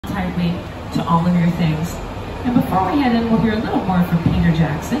tightly to all of your things. And before we head in, we'll hear a little more from Peter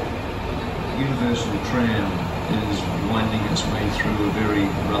Jackson. Universal Tram is winding its way through a very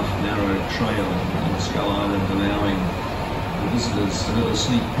rough, narrow trail on Skull Island, allowing the visitors a little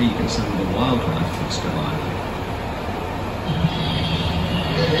sneak peek at some of the wildlife of Skull Island.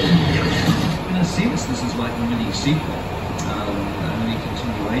 In a sense, this is like a mini sequel, a mini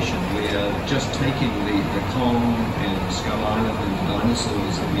continuation. We're just taking the Kong and Skull Island and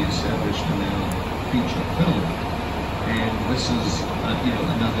dinosaurs that we established in our feature film, and this is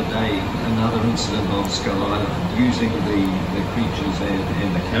another day, another incident on Skull Island, using the creatures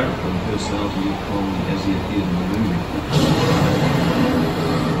and the character and personality of Kong as he appeared in the movie.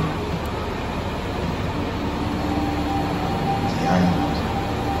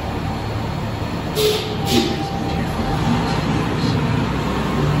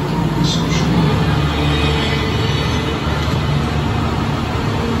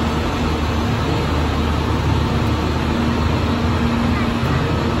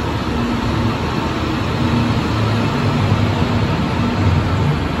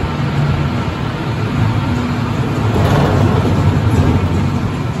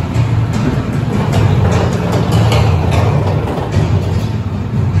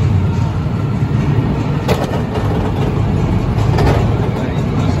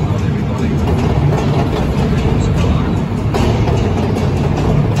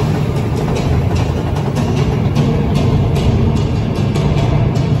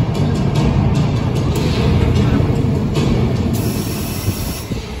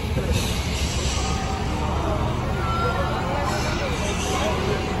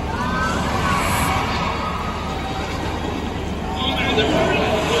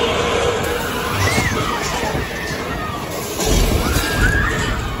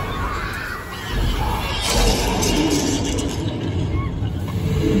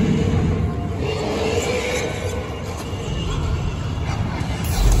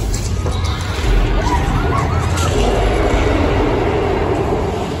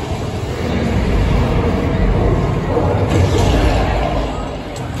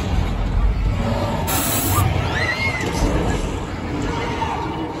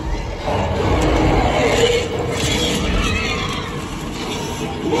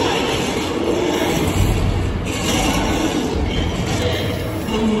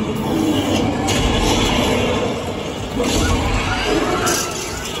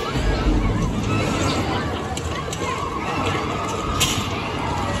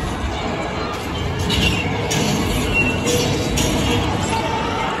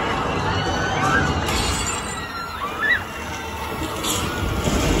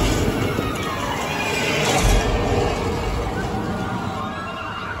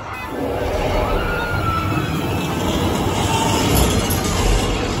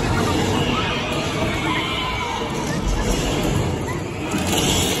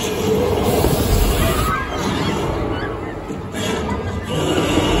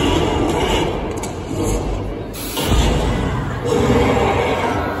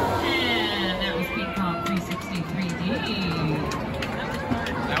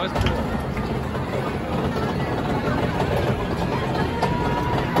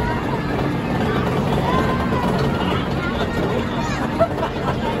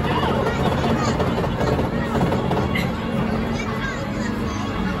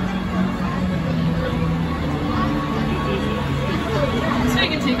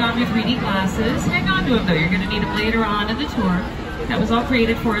 Your 3D glasses. Hang on to them though, you're going to need them later on in the tour. That was all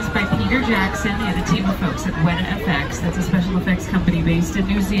created for us by Peter Jackson and a team of folks at Weta FX. That's a special effects company based in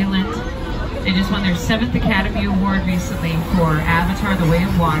New Zealand. They just won their 7th Academy Award recently for Avatar: The Way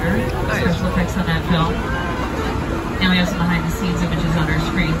of Water. Special effects on that film. Now we have some behind the scenes images on our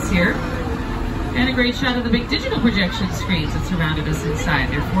screens here. And a great shot of the big digital projection screens that surrounded us inside.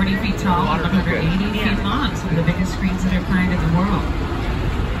 They're 40 feet tall and 180 feet long, some of the biggest screens of their kind in the world.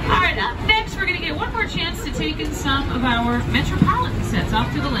 Alright, up next we're going to get one more chance to take in some of our Metropolitan sets.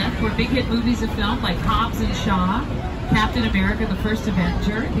 Off to the left where big hit movies are filmed like Hobbs and Shaw, Captain America, The First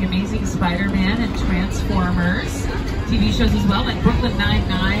Avenger, The Amazing Spider-Man, and Transformers. TV shows as well like Brooklyn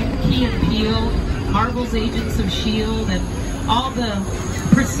Nine-Nine, Key and Peele, Marvel's Agents of S.H.I.E.L.D., and all the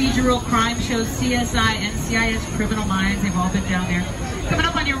procedural crime shows, CSI, NCIS, Criminal Minds, they've all been down there. Coming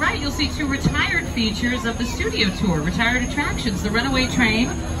up on your right, you'll see 2 retired features of the studio tour, retired attractions, the Runaway Train,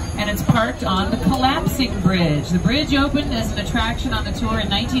 and it's parked on the Collapsing Bridge. The bridge opened as an attraction on the tour in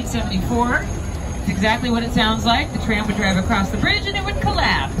 1974. It's exactly what it sounds like. The tram would drive across the bridge and it would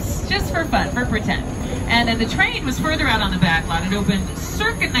collapse, just for fun, for pretend. And then the train was further out on the back lot. It opened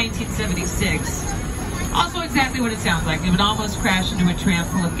circa 1976. Also exactly what it sounds like. It would almost crash into a tram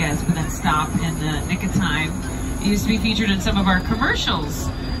full of guests, but then stop in the nick of time. It used to be featured in some of our commercials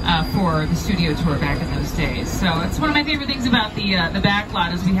for the studio tour back in those days. So it's one of my favorite things about the back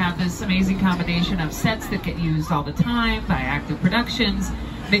lot is we have this amazing combination of sets that get used all the time by active productions,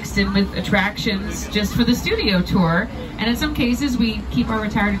 mixed in with attractions just for the studio tour. And in some cases, we keep our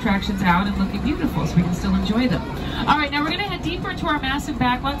retired attractions out and looking beautiful so we can still enjoy them. All right, now we're gonna head deeper into our massive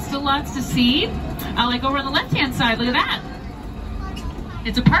backlot. Still lots to see. Like over on the left-hand side, look at that.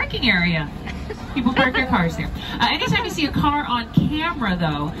 It's a parking area. People park their cars there. Anytime you see a car on camera,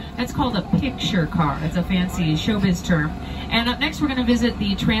 though, that's called a picture car. It's a fancy showbiz term. And up next, we're going to visit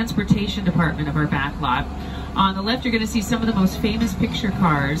the transportation department of our backlot. On the left, you're going to see some of the most famous picture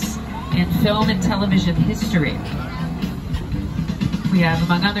cars in film and television history. We have,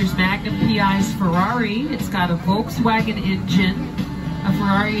 among others, Magnum PI's Ferrari. It's got a Volkswagen engine. A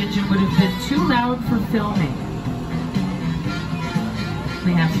Ferrari engine would have been too loud for filming.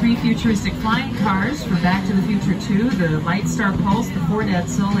 We have 3 futuristic flying cars from Back to the Future 2, the Lightstar Pulse, the Ford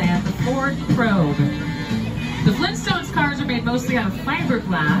Edsel, and the Ford Probe. The Flintstones cars are made mostly out of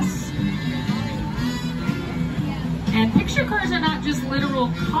fiberglass. And picture cars are not just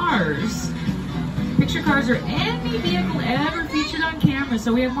literal cars. Picture cars are any vehicle ever featured on camera,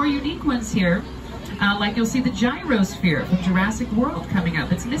 so we have more unique ones here. Like you'll see the gyrosphere from Jurassic World coming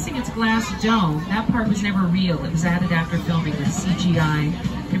up. It's missing its glass dome. That part was never real. It was added after filming with CGI,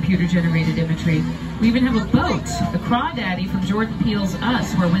 computer-generated imagery. We even have a boat, the Crawdaddy from Jordan Peele's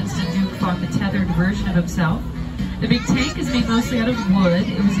Us, where Winston Duke fought the tethered version of himself. The big tank is made mostly out of wood.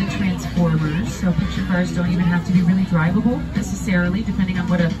 It was in Transformers, so picture cars don't even have to be really drivable necessarily, depending on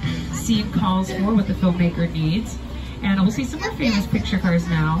what a scene calls for, what the filmmaker needs. And we'll see some more famous picture cars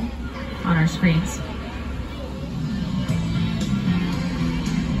now on our screens.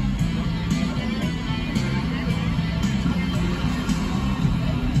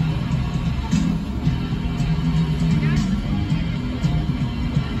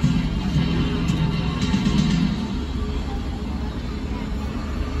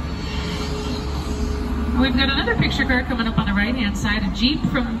 We've got another picture car coming up on the right-hand side, a Jeep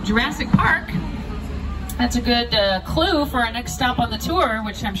from Jurassic Park. That's a good clue for our next stop on the tour,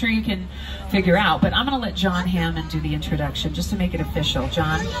 which I'm sure you can figure out. But I'm going to let John Hammond do the introduction, just to make it official.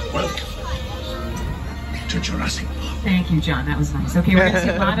 John? Welcome to Jurassic Park. Thank you, John. That was nice. Okay, we're going to see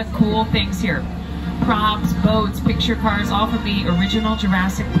a lot of cool things here. Props, boats, picture cars, all from the original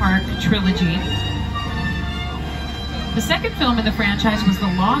Jurassic Park trilogy. The second film in the franchise was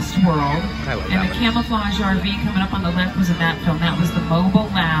The Lost World, and the camouflage RV coming up on the left was in that film. That was the Mobile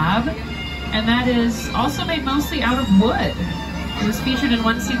Lab, and that is also made mostly out of wood. It was featured in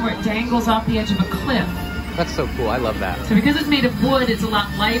one scene where it dangles off the edge of a cliff. That's so cool. I love that. So because it's made of wood, it's a lot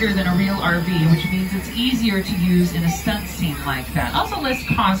lighter than a real RV, which means it's easier to use in a stunt scene like that. Also less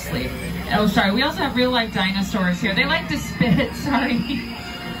costly. Oh, sorry. We also have real-life dinosaurs here. They like to spit. Sorry.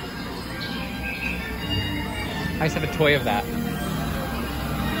 I just have a toy of that.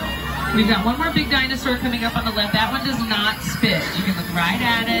 We've got one more big dinosaur coming up on the left. That one does not spit. You can look right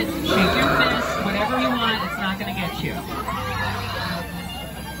at it, shake your fist, whatever you want. It's not going to get you.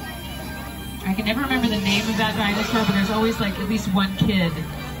 I can never remember the name of that dinosaur, but there's always like at least one kid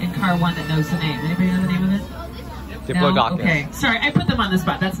in car 1 that knows the name. Anybody know the name of it? Diplodocus. No? Okay. Sorry, I put them on the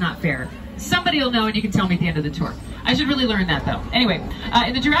spot. That's not fair. Somebody will know and you can tell me at the end of the tour. I should really learn that though. Anyway,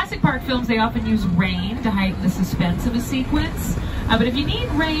 in the Jurassic Park films, they often use rain to heighten the suspense of a sequence. But if you need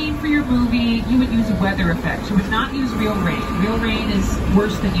rain for your movie, you would use weather effects. You would not use real rain. Real rain is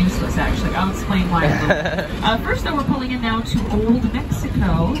worse than useless, actually. I'll explain why. First, though, we're pulling in now to Old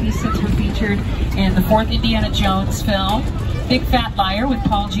Mexico. These sets were featured in the 4th Indiana Jones film, Big Fat Liar with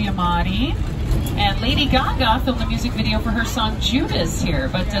Paul Giamatti. And Lady Gaga filmed a music video for her song Judas here.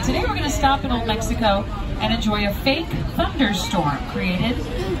 But today we're going to stop in Old Mexico and enjoy a fake thunderstorm created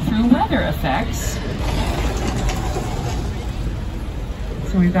through weather effects.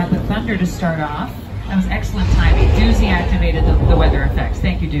 So we've got the thunder to start off. That was excellent timing. Doozy activated the weather effects.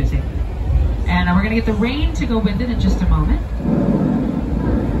 Thank you, Doozy. And we're going to get the rain to go with it in just a moment.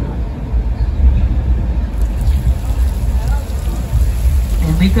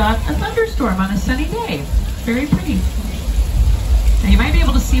 And we've got a thunderstorm on a sunny day. Very pretty. Now you might be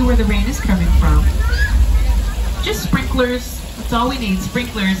able to see where the rain is coming from. Just sprinklers. That's all we need,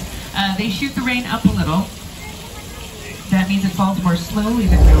 sprinklers. They shoot the rain up a little. That means it falls more slowly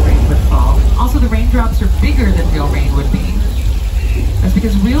than real rain would fall. Also, the raindrops are bigger than real rain would be. That's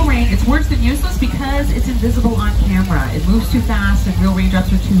because real rain, it's worse than useless because it's invisible on camera. It moves too fast and real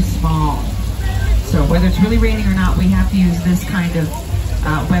raindrops are too small. So whether it's really raining or not, we have to use this kind of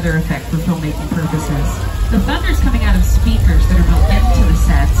weather effect for filmmaking purposes. The thunder's coming out of speakers that are built into the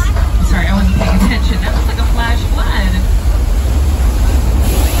sets. Sorry, I wasn't paying attention. That looks like a flash flood.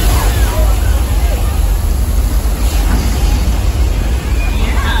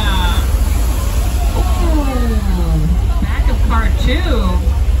 Part 2.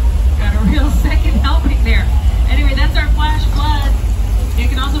 Got a real second helping there. Anyway, that's our flash flood. It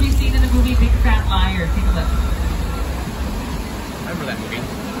can also be seen in the movie Big Fat Liar. Take a look. I remember that movie.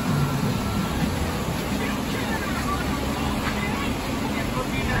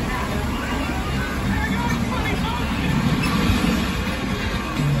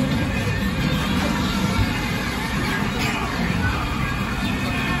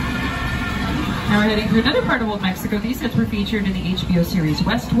 Now we're heading to another part of Old Mexico. These sets were featured in the HBO series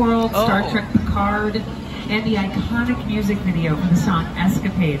Westworld, Star Trek Picard, and the iconic music video for the song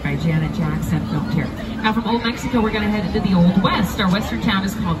Escapade by Janet Jackson filmed here. Now from Old Mexico, we're going to head into the Old West. Our western town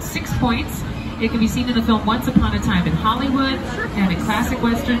is called Six Points. It can be seen in the film Once Upon a Time in Hollywood, and in classic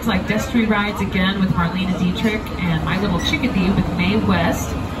westerns like Destiny Rides Again with Marlene Dietrich and My Little Chickadee with Mae West.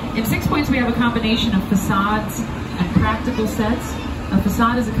 In 6 Points, we have a combination of facades and practical sets. A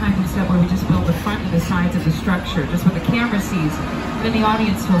facade is a kind of set where we just build the front and the sides of the structure, just what the camera sees, and then the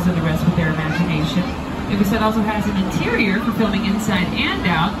audience fills in the rest with their imagination. If a set also has an interior for filming inside and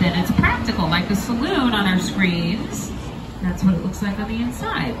out, then it's practical, like the saloon on our screens. That's what it looks like on the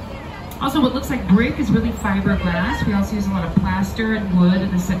inside. Also, what looks like brick is really fiberglass. We also use a lot of plaster and wood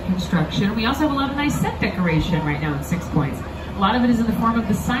in the set construction. We also have a lot of nice set decoration right now in 6 Points. A lot of it is in the form of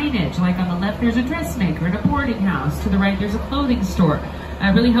the signage, like on the left there's a dressmaker and a boarding house. To the right there's a clothing store.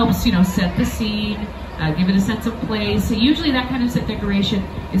 It really helps, you know, set the scene, give it a sense of place. So usually that kind of set decoration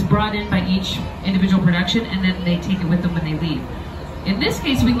is brought in by each individual production, and then they take it with them when they leave. In this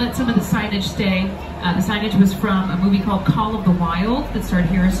case, we let some of the signage stay. The signage was from a movie called Call of the Wild that starred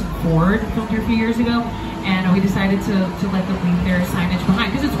Harrison Ford, filmed here a few years ago, and we decided to let them leave their signage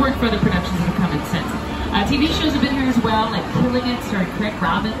behind because it's worked for other productions that have come in since. TV shows have been here as well, like Killing It, starring Craig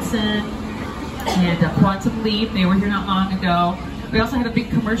Robinson, and Quantum Leap. They were here not long ago. We also had a big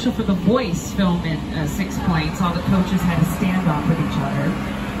commercial for The Voice film in 6 Points. All the coaches had a standoff with each other.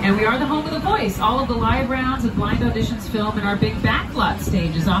 And we are the home of The Voice. All of the live rounds and blind auditions film in our big backlot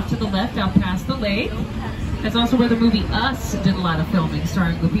stage is off to the left, out past the lake. That's also where the movie Us did a lot of filming,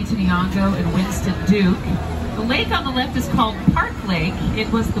 starring Lupita Nyong'o and Winston Duke. The lake on the left is called Park Lake.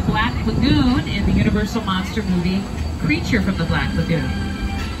 It was the Black Lagoon in the Universal Monster movie Creature from the Black Lagoon.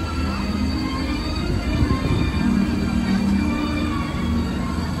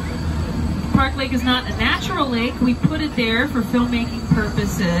 Park Lake is not a natural lake. We put it there for filmmaking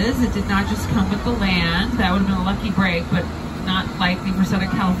purposes. It did not just come with the land. That would have been a lucky break, but not likely for Southern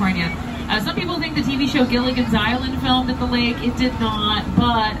California. Some people think the TV show Gilligan's Island filmed at the lake. It did not,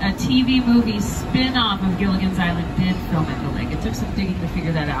 but a TV movie spin-off of Gilligan's Island did film at the lake. It took some digging to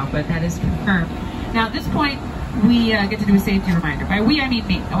figure that out, but that is confirmed. Now at this point, we get to do a safety reminder. By we, I mean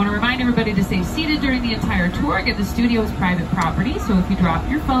me. I want to remind everybody to stay seated during the entire tour. Again, the studio is private property, so if you drop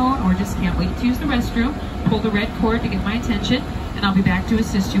your phone or just can't wait to use the restroom, pull the red cord to get my attention, and I'll be back to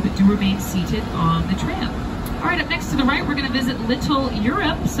assist you, but do remain seated on the tram. All right, up next to the right, we're going to visit Little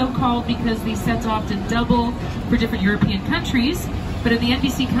Europe, so-called because these sets often double for different European countries. But in the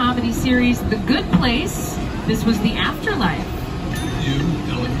NBC comedy series The Good Place, this was the afterlife. You,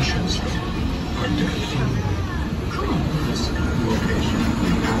 Ellen Shelstrom, are dead. This location, the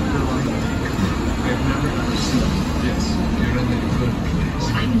afterlife. I've never seen this. You're in the good place.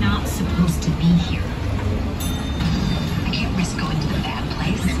 I'm not supposed to be here. I can't risk going to the bad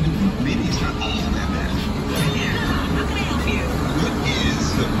place. Maybe it's not all that bad. How can I help you? What is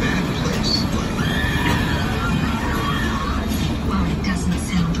the bad place like? Well, it doesn't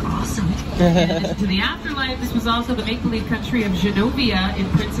sound awesome. In addition to the afterlife, this was also the make-believe country of Genovia in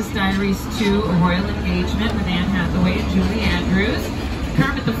Princess Diaries 2, A Royal Engagement with Anne Hathaway and Julie Andrews.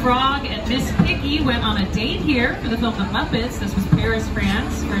 Kermit the Frog and Miss Piggy went on a date here for the film The Muppets. This was Paris,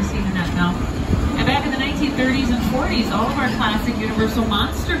 France, first seen in that film. And back in the 1930s and 40s, all of our classic Universal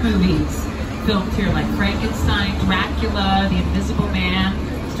monster movies filmed here, like Frankenstein, Dracula, The Invisible Man,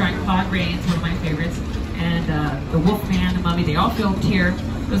 starring Claude Rains, one of my favorites, and The Wolfman, The Mummy, they all filmed here.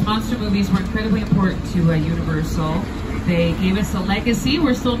 Those monster movies were incredibly important to Universal. They gave us a legacy.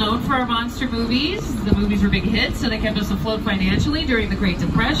 We're still known for our monster movies. The movies were big hits, so they kept us afloat financially during the Great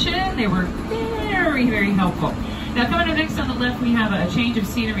Depression. They were very, very helpful. Now, coming up next on the left, we have a change of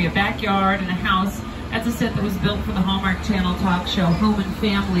scenery, a backyard and a house. That's a set that was built for the Hallmark Channel talk show Home and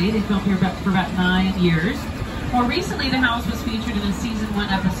Family. They filmed here for about 9 years. More recently, the house was featured in a season 1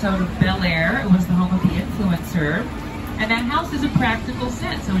 episode of Bel Air. It was the home of The Influencer. And that house is a practical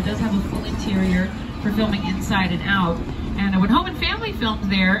set, so it does have a full interior for filming inside and out. And when Home and Family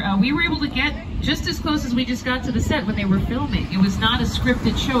filmed there, we were able to get just as close as we just got to the set when they were filming. It was not a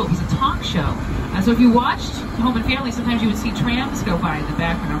scripted show, it was a talk show. So if you watched Home and Family, sometimes you would see trams go by in the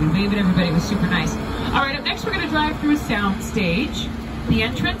background. We waved at everybody, it was super nice. All right, up next we're going to drive through a sound stage. The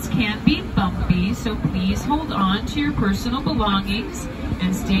entrance can be bumpy, so please hold on to your personal belongings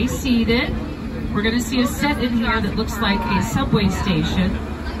and stay seated. We're going to see a set in here that looks like a subway station.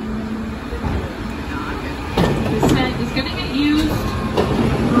 The set is going to get used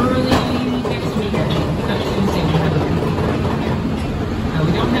early next week, so Tuesday.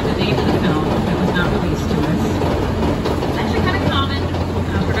 We don't have the name of the film. It was not released to us. It's actually kind of common.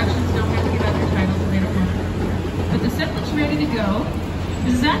 Productions don't have to give out their titles later on. But the set looks ready to go.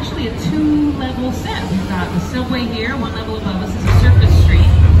 This is actually a 2-level set. We've got the subway here. 1 level above us is a surface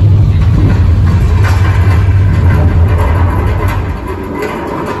street.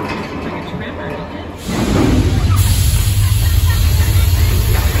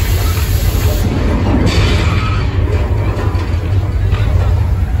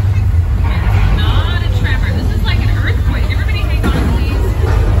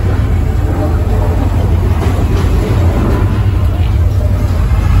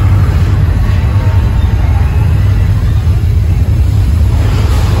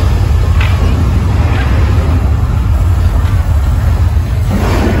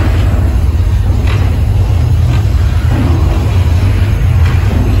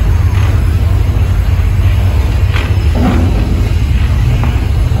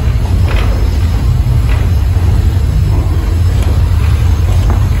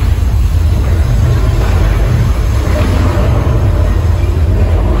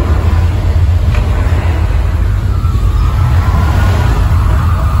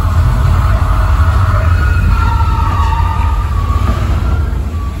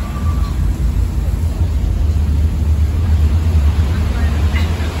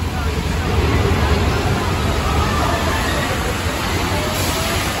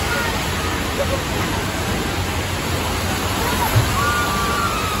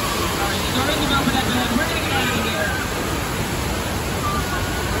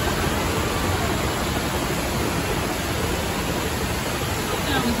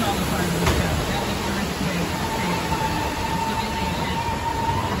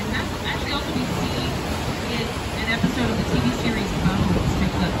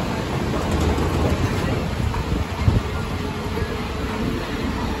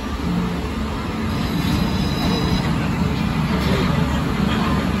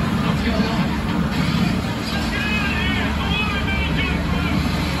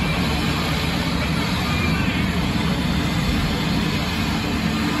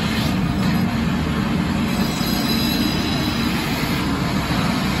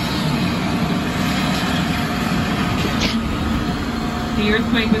 The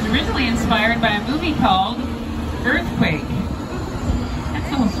earthquake was originally inspired by a movie called Earthquake. That's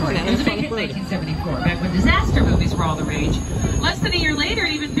the whole story. It was a big hit in 1974, back when disaster movies were all the rage. Less than a year later,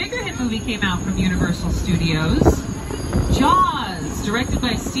 an even bigger hit movie came out from Universal Studios. Jaws, directed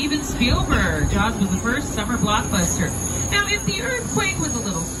by Steven Spielberg. Jaws was the first summer blockbuster. Now, if the earthquake was a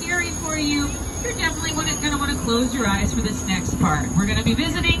little scary for you, you're definitely going to want to close your eyes for this next part. We're going to be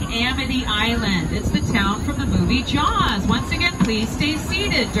visiting Amity Island. It's the town from the movie Jaws. Once again, please stay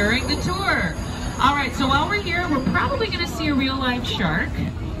seated during the tour. All right, so while we're here, we're probably going to see a real live shark.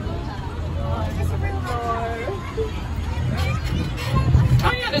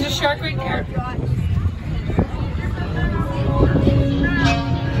 Oh yeah, there's a shark right there.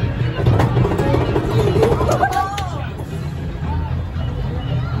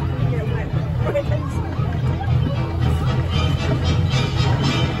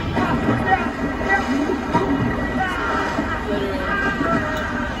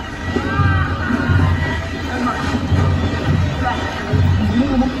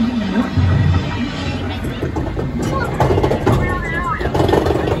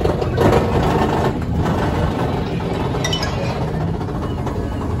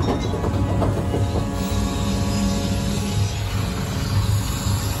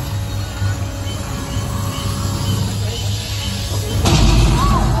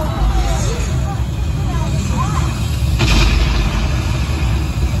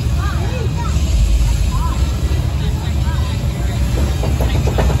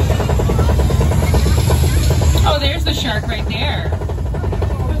 Shark right there.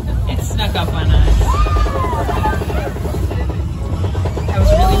 It snuck up on us. That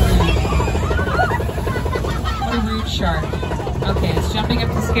was really rude. What a rude shark. Okay, it's jumping up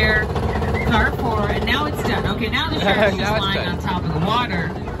to scare car for, and now it's done. Okay, now the shark is Now just it's lying done. on top of the water.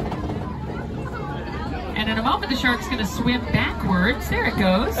 And in a moment, the shark's going to swim backwards. There it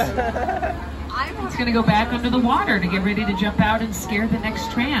goes. It's going to go back under the water to get ready to jump out and scare the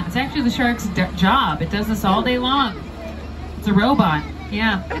next tram. It's actually the shark's job. It does this all day long. It's a robot.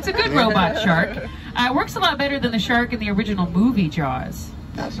 Yeah, it's a good robot shark. It works a lot better than the shark in the original movie Jaws.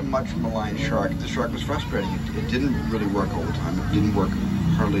 That's a much maligned shark. The shark was frustrating. It didn't really work all the time. It didn't work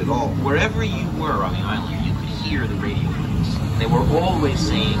hardly at all. Wherever you were on the island, you could hear the radio waves. They were always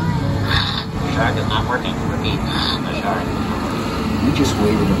saying, the shark is not working. Repeat, the shark. We just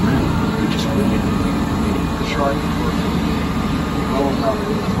waited around. We just waited. The shark was well enough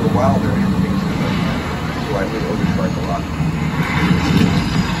for a while there and things like that. So I would owe the shark a lot.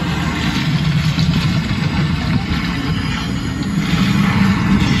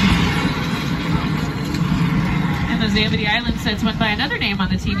 And those Amity Island sets went by another name on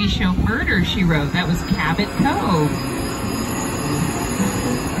the TV show Murder, She Wrote. That was Cabot Cove.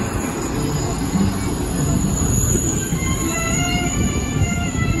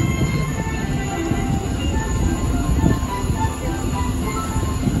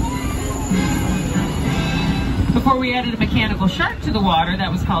 Before we added a mechanical shark to the water,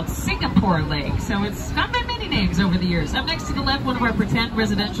 that was called Singapore Lake. So it's gone by many names over the years. Up next to the left, one of our pretend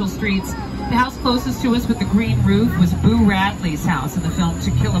residential streets. The house closest to us with the green roof was Boo Radley's house in the film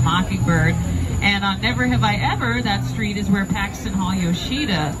To Kill a Mockingbird. And on Never Have I Ever, that street is where Paxton Hall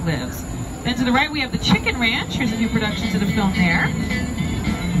Yoshida lives. Then to the right, we have the Chicken Ranch. Here's a new production to the film there.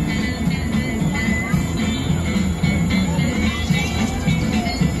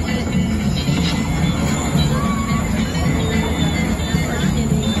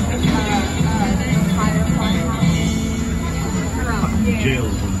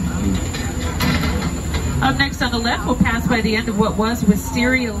 Up next on the left, we'll pass by the end of what was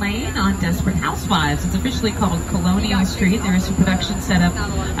Wisteria Lane on Desperate Housewives. It's officially called Colonial Street. There is a production set up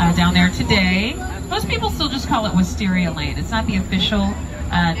down there today. Most people still just call it Wisteria Lane. It's not the official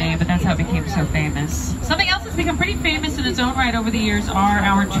name, but that's how it became so famous. Something else that's become pretty famous in its own right over the years are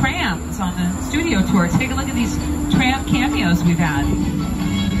our trams on the studio tour. Take a look at these tram cameos we've had.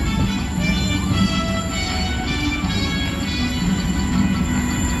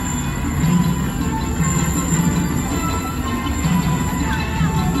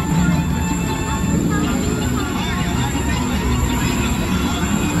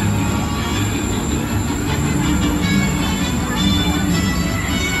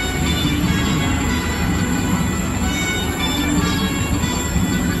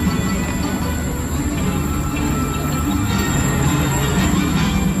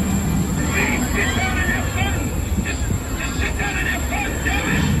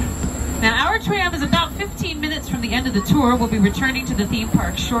 The tour will be returning to the theme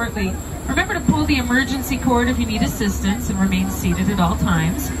park shortly. Remember to pull the emergency cord if you need assistance and remain seated at all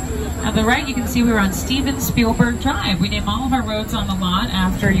times. On the right, you can see we're on Steven Spielberg Drive. We name all of our roads on the lot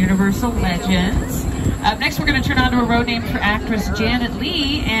after Universal legends. Up next, we're going to turn onto a road named for actress Janet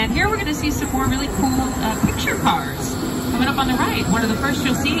Leigh, and here we're going to see some more really cool picture cars. Coming up on the right, one of the first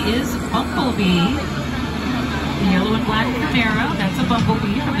you'll see is Bumblebee. The yellow and black Camaro, that's a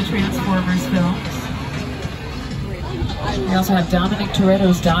Bumblebee from the Transformers films. We also have Dominic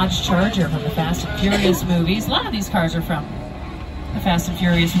Toretto's Dodge Charger from the Fast and Furious movies. A lot of these cars are from the Fast and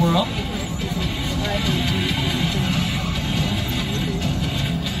Furious world.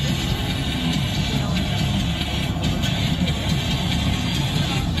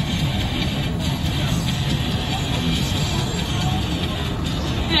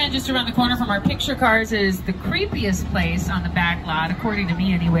 And just around the corner from our picture cars is the creepiest place on the back lot, according to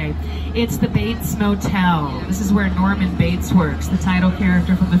me anyway. It's the Bates Motel. This is where Norman Bates works, the title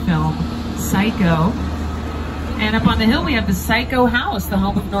character from the film Psycho. And up on the hill we have the Psycho house, the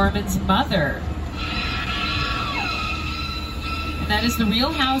home of Norman's mother. And that is the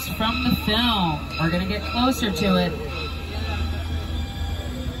real house from the film. We're going to get closer to it.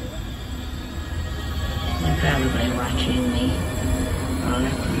 If everybody watching me,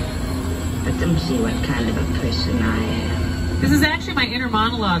 let them see what kind of a person I am. This is actually my inner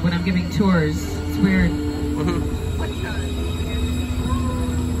monologue when I'm giving tours. It's weird.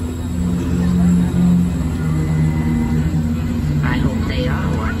 I hope they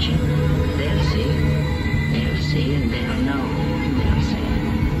are watching. They'll see and they'll know. They'll say,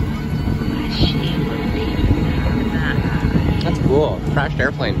 my she will be that. That's cool. Crashed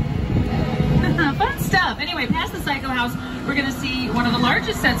airplane. Fun stuff. Anyway, past the Psycho house, we're going to see one of the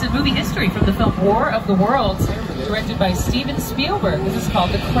largest sets in movie history from the film War of the Worlds, directed by Steven Spielberg. This is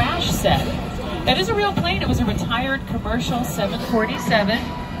called the Crash Set. That is a real plane. It was a retired commercial 747.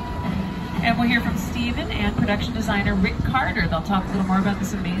 And we'll hear from Steven and production designer Rick Carter. They'll talk a little more about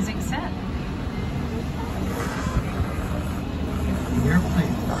this amazing set. The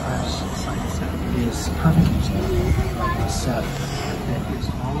airplane crash site set is perfect example of a set that is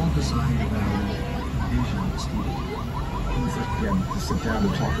all designed around vision of Steven. Again, to sit down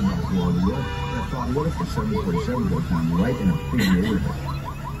and talk about Florida, I thought, what if the 747 goes down right in a big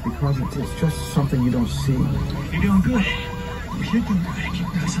neighborhood? Because it's just something you don't see. You're doing good. You're doing good. Keep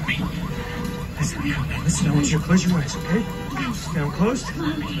your eyes on me. Listen, I want you to close your eyes, okay? Now closed.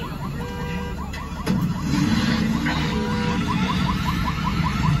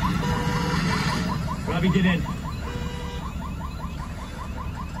 Robbie, get in.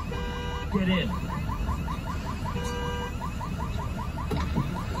 Get in.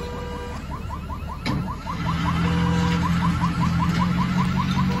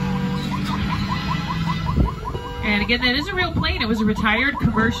 And again, that is a real plane. It was a retired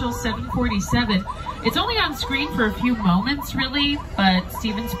commercial 747. It's only on screen for a few moments, really, but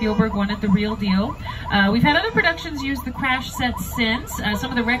Steven Spielberg wanted the real deal. We've had other productions use the crash set since. Some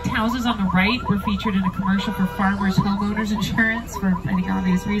of the wrecked houses on the right were featured in a commercial for Farmers Homeowners Insurance for, I think,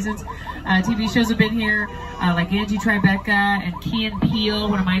 obvious reasons. TV shows have been here, like Angie Tribeca and Key and Peele,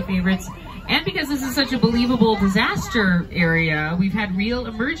 one of my favorites. And because this is such a believable disaster area, we've had real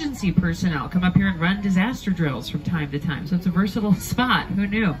emergency personnel come up here and run disaster drills from time to time. So it's a versatile spot. Who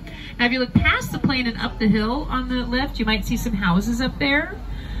knew? Now, if you look past the plane and up the hill on the left, you might see some houses up there.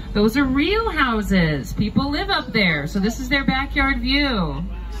 Those are real houses. People live up there. So this is their backyard view.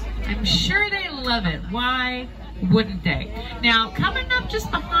 I'm sure they love it. Why wouldn't they? Now, coming up just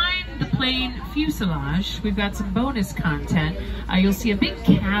behind the plane fuselage, we've got some bonus content. You'll see a big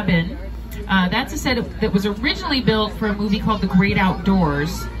cabin. That's a set that was originally built for a movie called The Great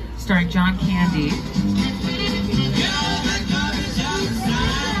Outdoors, starring John Candy.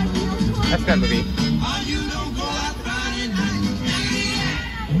 That's a good movie.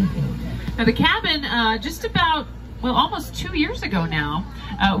 Now the cabin, just about, well, almost 2 years ago now,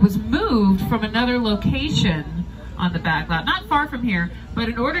 was moved from another location on the back lot, not far from here, but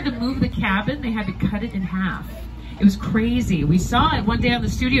in order to move the cabin, they had to cut it in half. It was crazy. We saw it one day on the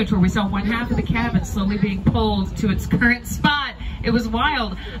studio tour. We saw one half of the cabin slowly being pulled to its current spot. It was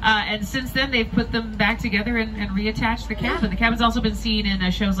wild. And since then, they've put them back together and reattached the cabin. The cabin's also been seen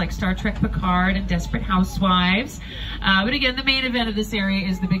in shows like Star Trek Picard and Desperate Housewives. But again, the main event of this area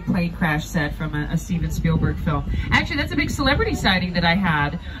is the big plane crash set from a Steven Spielberg film. Actually, that's a big celebrity sighting that I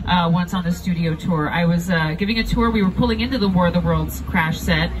had once on the studio tour. I was giving a tour. We were pulling into the War of the Worlds crash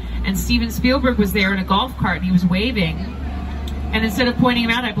set, and Steven Spielberg was there in a golf cart, and he was waving. And instead of pointing him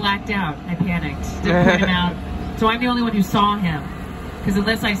out, I blacked out. I panicked. Didn't point him out. So I'm the only one who saw him. Because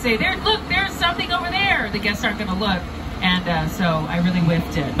unless I say, "There, look, there's something over there," the guests aren't going to look. And so I really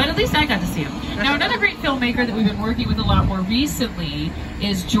whiffed it. But at least I got to see him. Now, another great filmmaker that we've been working with a lot more recently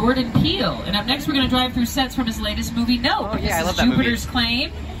is Jordan Peele. And up next, we're going to drive through sets from his latest movie, Nope. Oh, yeah, I love this that is Jupiter's movie.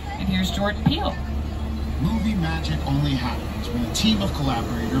 Claim. And here's Jordan Peele. Movie magic only happens when a team of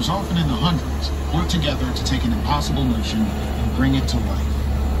collaborators, often in the hundreds, work together to take an impossible notion and bring it to life.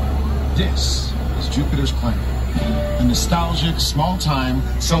 This is Jupiter's Claim, a nostalgic, small-time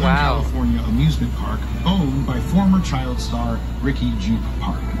Southern California amusement park owned by former child star Ricky Jupe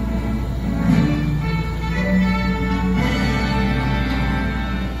Park.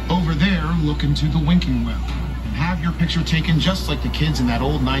 Over there, look into the winking well and have your picture taken just like the kids in that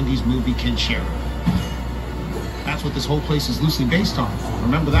old 90s movie Kid Share. That's what this whole place is loosely based on.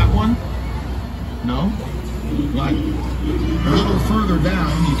 Remember that one? No? Right. A little further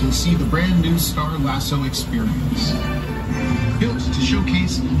down, you can see the brand new Star Lasso Experience. Built to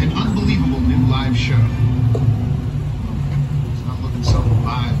showcase an unbelievable new live show. It's not looking so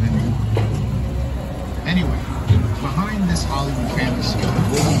live anymore. Anyway, behind this Hollywood fantasy of the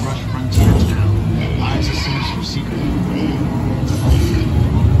Golden Rush frontier town lies a sinister secret.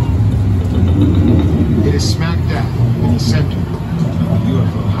 It is smack dab in the center of the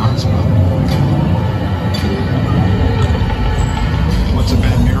UFO hotspot. What's a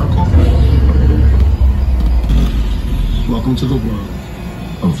bad miracle? Welcome to the world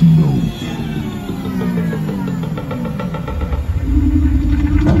of no.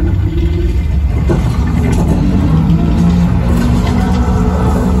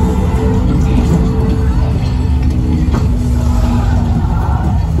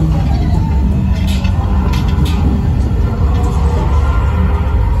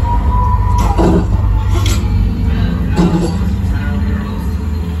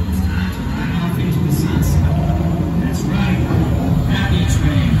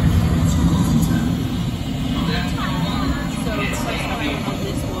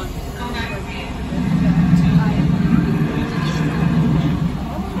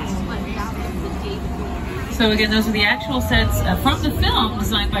 So again, those are the actual sets from the film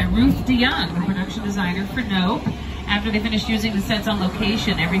designed by Ruth DeYoung, the production designer for Nope. After they finished using the sets on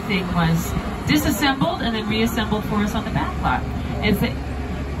location, everything was disassembled and then reassembled for us on the back lot.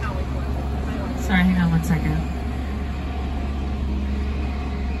 Sorry, hang on one second.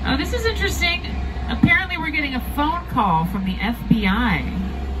 Oh, this is interesting. Apparently we're getting a phone call from the FBI.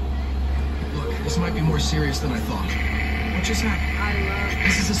 Look, this might be more serious than I thought. What just happened?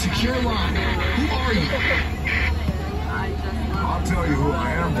 This is a secure line. Who are you? I'll tell you who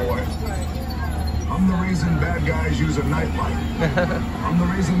I am, boy. I'm the reason bad guys use a nightlight. I'm the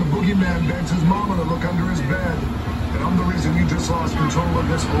reason the boogeyman begs his mama to look under his bed. And I'm the reason you just lost control of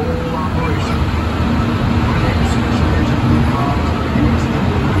this whole operation. My name is Special Agent Luke Hobbs, U.S.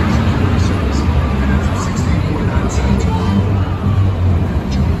 Federal Security Service, and it's 16.9 cents.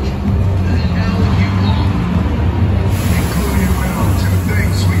 Including you in on two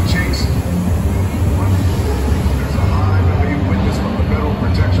things, sweet cheeks. One, there's a high-value witness from the Federal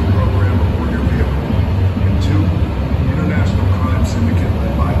Protection Program aboard your vehicle. And two, international crime syndicate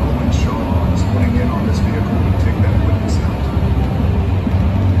led by Owen Shaw is putting in on this vehicle to take that witness out.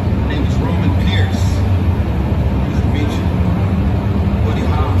 My name is Roman Pierce. Nice to meet you. Buddy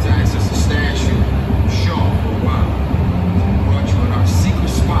Hobbs asked us to stash you Shaw for a while. Brought you in our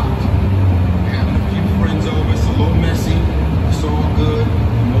secret spot. We're having a few friends over. It's a little messy. It's all good.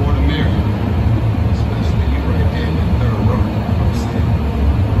 The more the merrier. Especially you right there in the third row.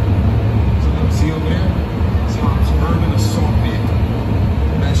 See over there? It's Hobbs' urban assault vehicle.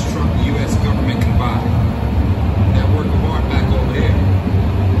 The best truck the U.S. government can buy. That work of art back over there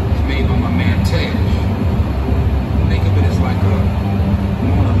is made by my man Tej. Think of it as like a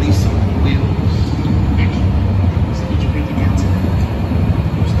Mona Lisa on wheels. So did you bring it down to them?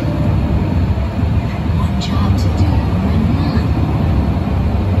 What's that? One job to do. One.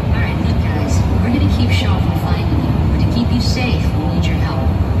 Alright, look guys, we're gonna keep Shaw from finding you. But to keep you safe, we'll need your help.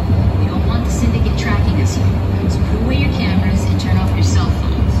 We don't want the syndicate tracking us here. So put away your cameras and turn off your cell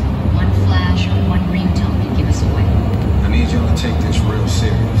phones. One flash or one ringtone can give us away. I need y'all to take this real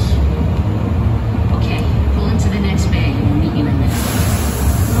serious. Okay, pull into the next bay and we'll meet you in there.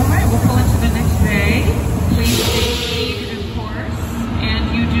 All right, we'll pull into the next bay. Please stay seated, of course. And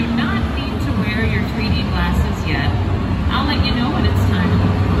you do not need to wear your 3D glasses yet. I'll let you know when it's time.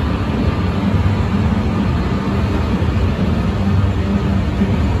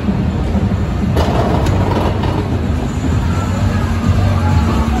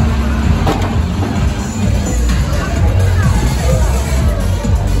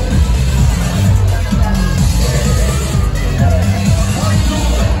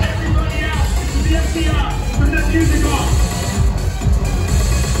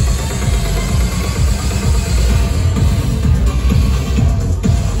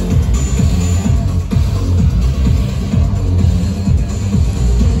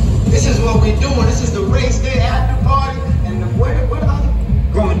 This is what we're doing. This is the race day after party. And the what are they?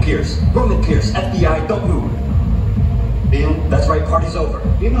 Roman Pierce, FBI, don't move. Bill? That's right, party's over.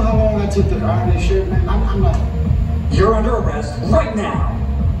 You know how long I took to earn this shit, man? I'm not. You're under arrest right now.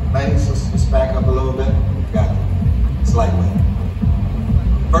 Ladies, let's back up a little bit. Got it. It's lightweight.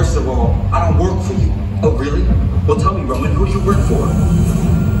 First of all, I don't work for you. Oh, really? Well, tell me, Roman, who do you work for?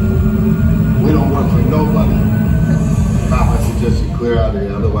 We don't work for nobody. I suggest you clear out of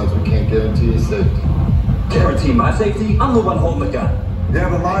here, otherwise we can't guarantee your safety. Guarantee my safety? I'm the one holding the gun. Yeah,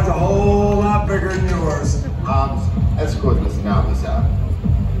 but mine's a whole lot bigger than yours. Hobbs, escort Mr. Malvis out.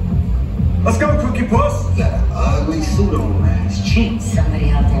 Let's go, Cookie Puss. You got an ugly suit on, man. It's cheap. Somebody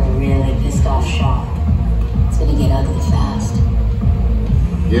out there really pissed off Shaw. It's gonna get ugly fast.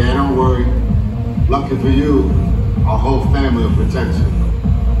 Yeah, don't worry. Lucky for you, our whole family will protect you.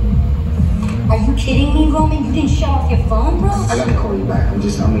 Are you kidding me, Roman? You didn't shut off your phone, bro? I gotta call you back. I'm in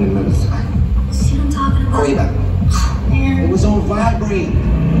the middle. See what I'm talking about? Call you back. Man. It was on vibrate.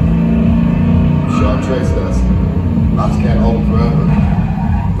 Shaw traced us. Ops can't hold forever.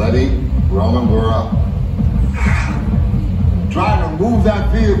 Letty, Roman, we're up. Try to move that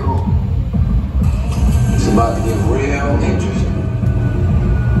vehicle. It's about to get real interesting.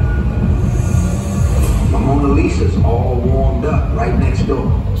 My Mona Lisa's all warmed up right next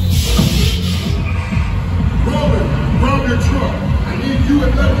door.